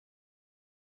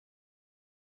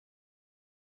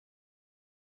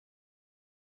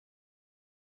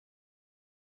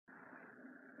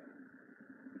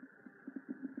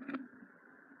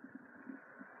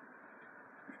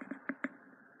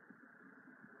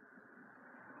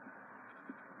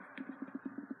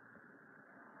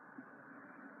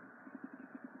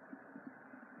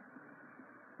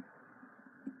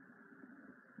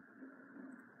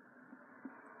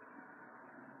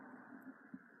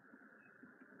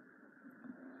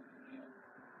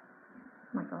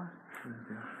god.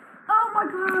 Oh my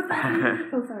god!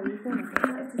 Oh, sorry, you finished.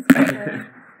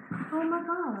 Oh my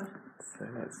god. So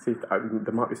let's see.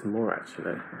 There might be some more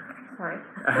actually. Sorry.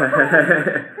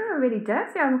 You're really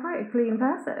dirty. I'm quite a clean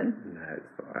person. No, it's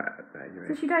not that.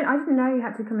 No, so I didn't know you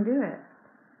had to come and do it.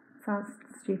 Sounds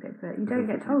stupid, but you don't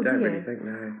get told, you don't do you? Really think,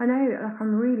 no. I know, like,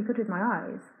 I'm really good with my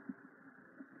eyes.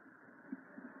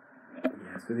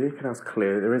 Yeah, so the ear canal's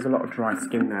clear. There is a lot of dry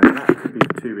skin there. That could be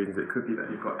for two reasons. It could be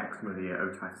that you've got eczema, the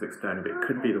otitis externa, but it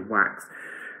could be the wax.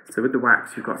 So with the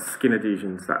wax, you've got skin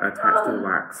adhesions that are attached to the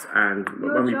wax, and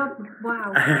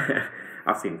Wow.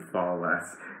 I've seen far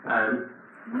worse.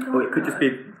 Or it could just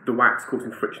be the wax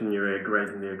causing friction in your ear,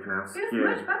 grazing the ear canal skin. It's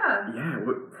much better.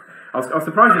 Yeah. I was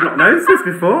surprised you've not noticed this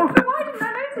before. Why didn't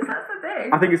I notice? That's the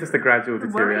thing. I think it's just a gradual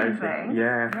deterioration. Thing.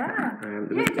 Yeah.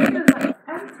 It looks like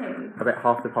empty. I bet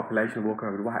half the population walk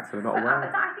around with wax and they're not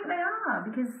aware. I think they are,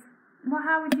 because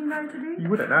how would you know to do that? You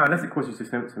wouldn't know unless it causes you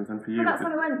symptoms, and for you. Well, that's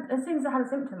when I went. As soon as I had a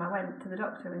symptom, I went to the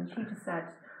doctor, and she just said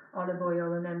olive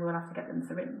oil, and then we'll have to get them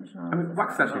syringe. I mean,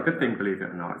 wax is actually a good thing, believe it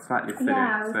or not. It's slightly acidic.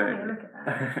 Yeah, I was having a look at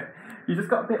that. You just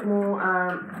got a bit more,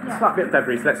 slight bit of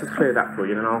debris, so let's just clear that for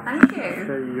you, and I'll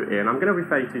show you in. I'm going to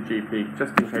refer you to GP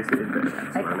just in case it is a bit of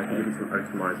eczema, and I can give you some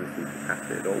otomizers and some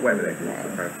acid, or whatever they think is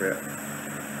appropriate.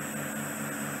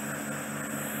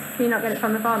 Can you not get it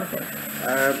from the pharmacy?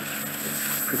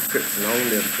 Prescription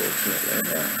only,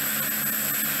 unfortunately. Yeah.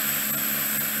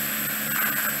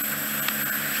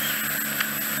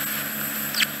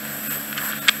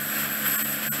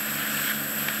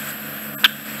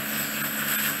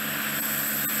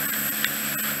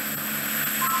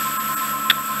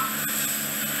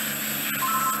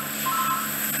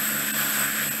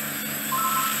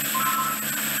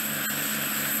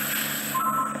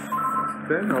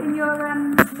 Can your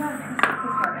nurse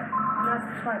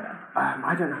prescriber? I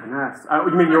don't have a nurse.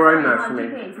 You mean your own nurse, you mean?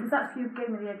 Because that's who gave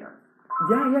me the eardrops.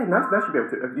 Yeah, nurse should be able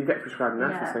to. You get prescribed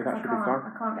nurses, so that should be fine.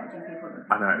 I can't get GP appointments.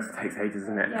 I know, it takes ages,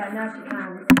 doesn't it? Yeah, nurse you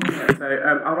can. So,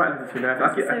 I'll write a letter to your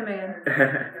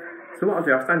nurse. So what I'll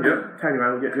do, I'll stand you up, turn you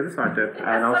around, we'll get to the other side done,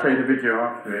 and I'll show you the video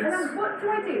afterwards. And then what do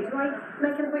I do? Do I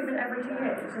make an appointment every 2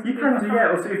 years? You can do, yeah.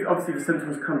 Obviously, the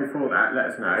symptoms come before that, let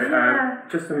us know.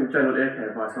 Just some general ear care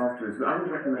advice afterwards. But I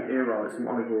would recommend ear roll. It's some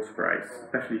olive oil spray,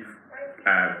 especially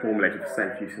formulated for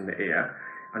safe use in the ear.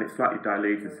 And it's slightly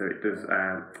diluted, so it does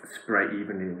spray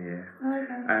evenly in the ear.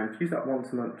 Okay. Use that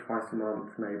once a month, twice a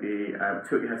month, maybe.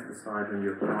 Tilt your head to the side when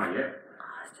you apply it.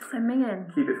 It's just so minging.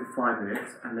 Keep it for 5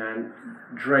 minutes, and then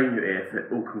drain your ear so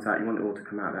it all comes out. You want it all to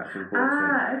come out, that's important.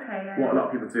 Okay, yeah. What a lot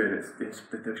of people do, and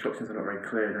the instructions are not very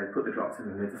clear, they put the drops in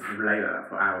and they just lay that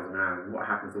for hours and hours. What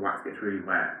happens, the wax gets really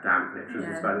wet, damp, and it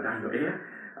drizzles further down your ear.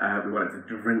 We want it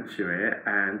to drench your ear,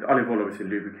 and olive oil obviously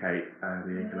lubricate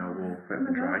the ear canal wall, prevent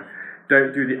it dry.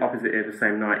 Don't do the opposite ear the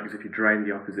same night, because if you drain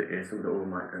the opposite ear, some of the oil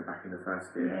might go back in the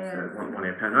first ear. So one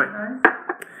ear per night.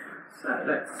 So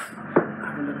let's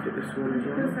have a look at this one as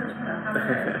well.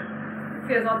 It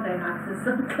feels odd though now, because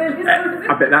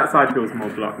I bet that side feels more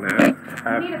blocked now.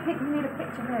 You need a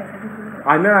picture here. So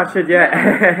I know, I should,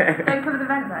 yeah. Don't cover the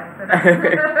vent though.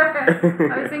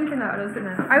 I was thinking that when I was sitting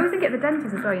there. I always think at the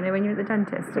dentist as well, you know, when you're at the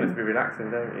dentist. You want it to be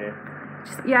relaxing, don't you?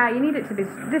 Yeah, you need it to be.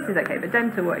 This is okay, but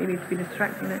dental work, you need to be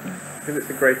distracting, don't you? Because it's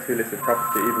a great two-listed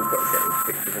property, even got getting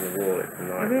pictures on the wall, it's a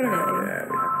nice. Really? Yeah,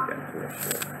 we have to get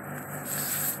permission.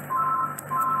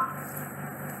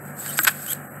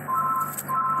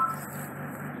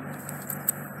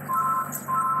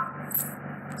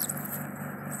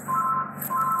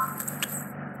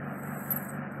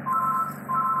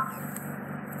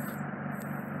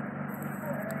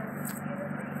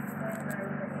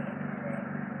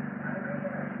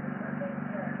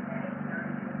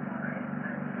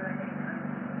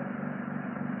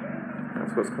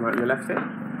 That's what's come out your left ear,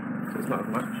 so it's not as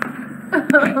much.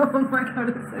 Oh my god,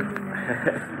 it's so good.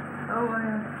 Oh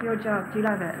wow, your job, do you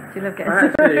love it? Do you love getting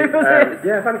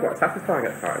yeah, I find it quite satisfying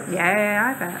at times.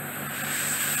 Yeah, I bet.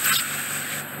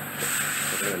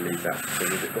 I'm going to leave that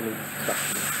because it's going to be stuck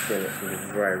in the skin. It's going to be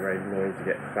very, very noisy,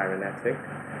 get clarinetting,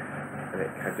 and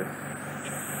it can just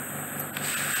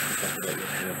let you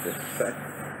kind of just say.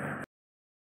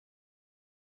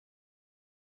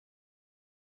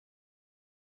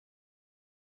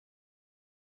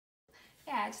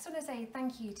 Yeah, I just want to say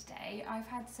thank you today. I've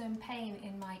had some pain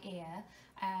in my ear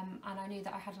and I knew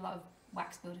that I had a lot of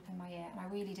wax build-up in my ear and I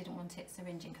really didn't want it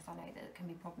syringing because I know that there can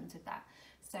be problems with that.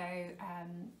 So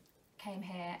came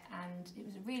here and it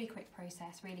was a really quick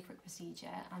process, really quick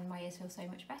procedure, and my ears feel so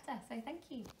much better, so thank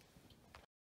you.